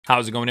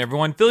How's it going,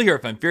 everyone? Phil here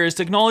from Furious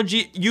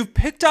Technology. You've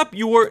picked up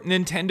your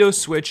Nintendo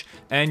Switch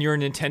and your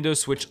Nintendo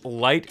Switch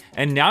Lite,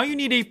 and now you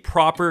need a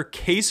proper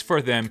case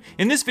for them.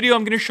 In this video,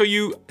 I'm going to show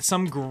you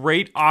some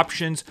great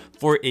options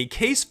for a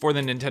case for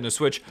the Nintendo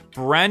Switch.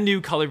 Brand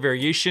new color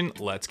variation.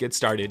 Let's get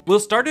started.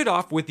 We'll start it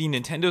off with the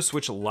Nintendo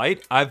Switch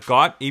Lite. I've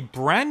got a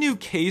brand new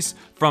case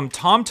from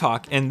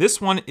TomToc, and this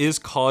one is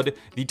called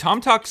the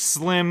TomToc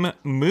Slim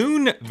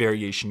Moon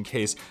variation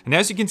case. And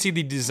as you can see,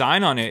 the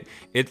design on it,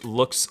 it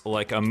looks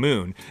like a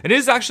moon. It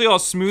is actually all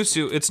smooth,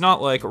 so it's not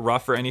like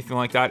rough or anything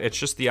like that. It's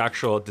just the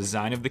actual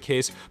design of the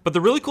case. But the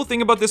really cool thing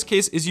about this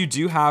case is you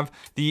do have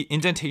the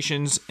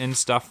indentations and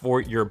stuff for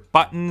your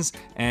buttons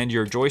and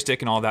your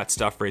joystick and all that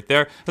stuff right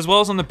there, as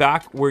well as on the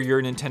back where your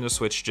Nintendo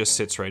Switch just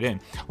sits right in.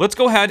 Let's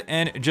go ahead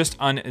and just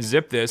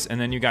unzip this, and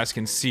then you guys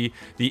can see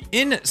the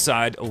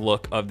inside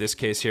look of this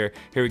case here.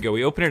 Here we go.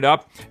 We open it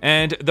up,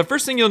 and the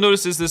first thing you'll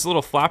notice is this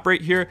little flap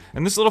right here,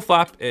 and this little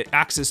flap, it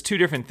acts as two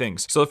different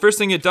things. So the first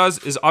thing it does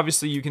is,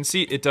 obviously you can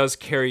see it does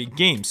carry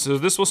games. So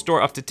this will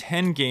store up to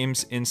 10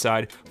 games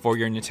inside for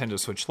your Nintendo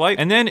Switch Lite.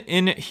 And then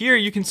in here,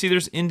 you can see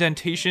there's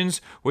indentations,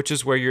 which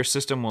is where your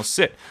system will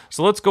sit.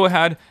 So let's go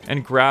ahead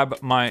and grab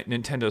my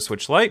Nintendo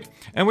Switch Lite,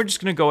 and we're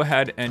just gonna go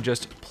ahead and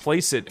just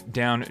place it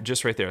down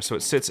just right there. So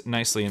it sits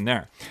nicely in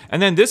there.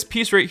 And then this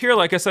piece right here,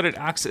 like I said, it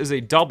acts as a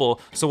double.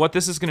 So what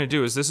this is gonna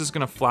do is this is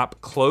gonna flap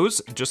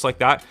close just like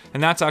that.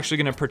 And that's actually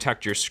gonna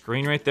protect your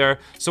screen right there.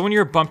 So when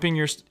you're bumping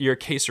your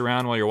case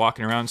around while you're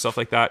walking around and stuff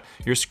like that,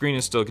 your screen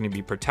is still gonna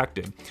be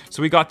protected.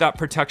 So we got that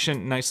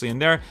protection nicely in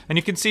there. And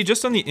you can see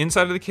just on the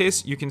inside of the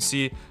case, you can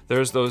see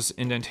there's those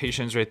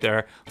indentations right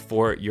there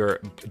for your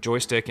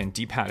joystick and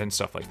D-pad and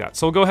stuff like that.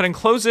 So we'll go ahead and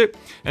close it.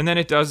 And then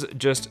it does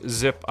just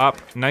zip up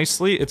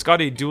nicely. It's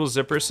got a dual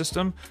zipper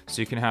system,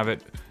 so you can have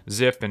it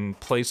zip and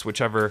place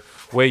whichever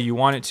way you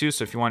want it to.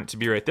 So if you want it to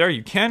be right there,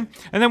 you can.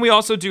 And then we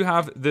also do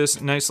have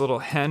this nice little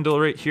handle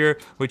right here,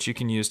 which you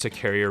can use to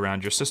carry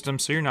around your system,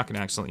 so you're not going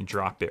to accidentally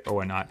drop it or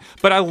whatnot.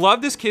 But I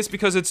love this case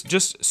because it's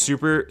just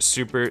super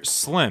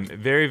slim.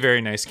 Very,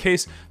 very nice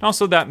case. And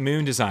also that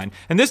moon design.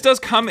 And this does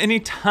come in a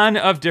ton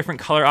of different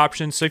color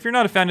options. So if you're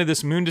not a fan of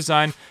this moon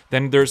design,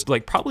 then there's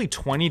like probably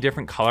 20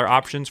 different color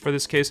options for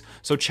this case.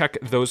 So check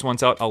those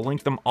ones out. I'll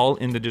link them all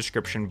in the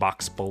description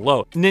box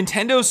below.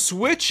 Nintendo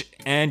Switch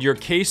and your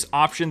case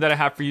option that I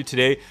have for you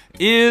today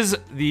is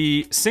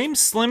the same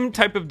slim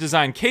type of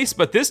design case,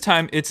 but this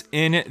time it's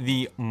in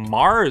the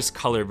Mars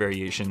color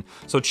variation.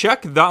 So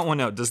check that one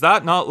out. Does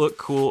that not look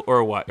cool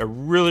or what? I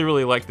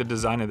really like the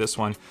design of this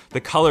one.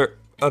 The color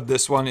of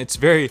this one, it's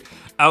very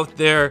out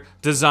there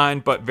design,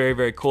 but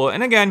very cool.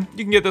 And again,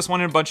 you can get this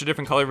one in a bunch of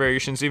different color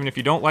variations, even if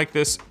you don't like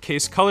this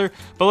case color.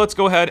 But let's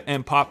go ahead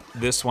and pop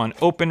this one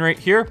open right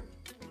here.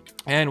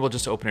 And we'll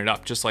just open it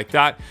up just like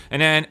that.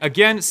 And then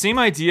again, same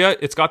idea.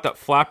 It's got that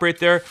flap right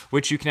there,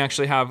 which you can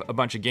actually have a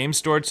bunch of games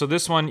stored. So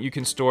this one, you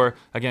can store,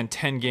 again,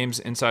 10 games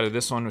inside of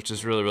this one, which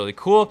is really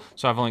cool.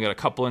 So I've only got a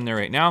couple in there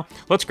right now.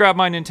 Let's grab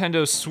my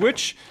Nintendo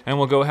Switch, and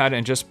we'll go ahead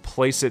and just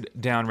place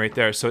it down right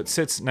there. So it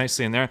sits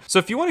nicely in there. So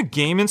if you want to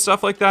game and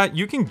stuff like that,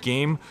 you can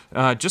game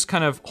just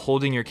kind of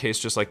holding your case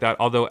just like that.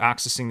 Although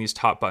accessing these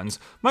top buttons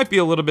might be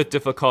a little bit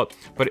difficult,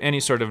 but any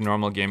sort of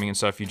normal gaming and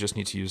stuff, you just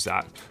need to use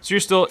that. So you're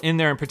still in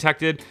there and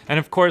protected. And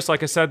of course,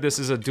 like I said, this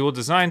is a dual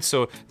design,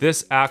 so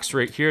this acts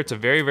right here. It's a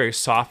very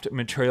soft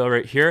material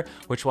right here,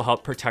 which will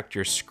help protect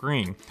your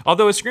screen.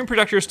 Although a screen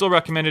protector is still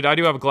recommended. I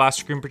do have a glass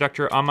screen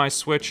protector on my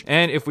Switch,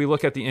 and if we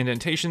look at the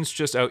indentations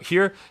just out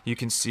here, you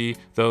can see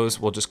those.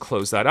 We'll just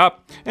close that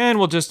up, and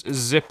we'll just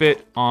zip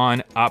it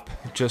on up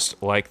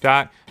just like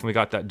that. And we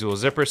got that dual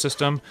zipper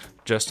system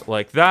just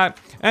like that.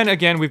 And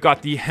again, we've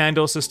got the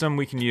handle system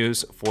we can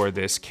use for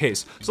this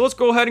case. So let's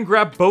go ahead and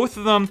grab both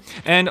of them.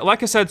 And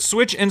like I said,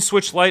 Switch and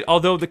Switch Lite,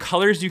 although the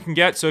colors you can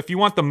get, so if you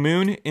want the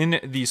moon in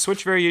the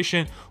Switch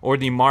variation or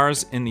the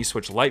Mars in the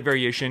Switch Lite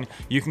variation,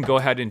 you can go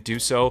ahead and do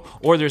so.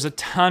 Or there's a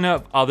ton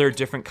of other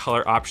different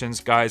color options,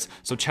 guys.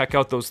 So check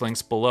out those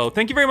links below.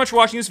 Thank you very much for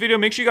watching this video.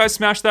 Make sure you guys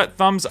smash that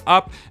thumbs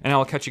up, and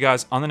I'll catch you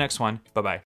guys on the next one. Bye-bye.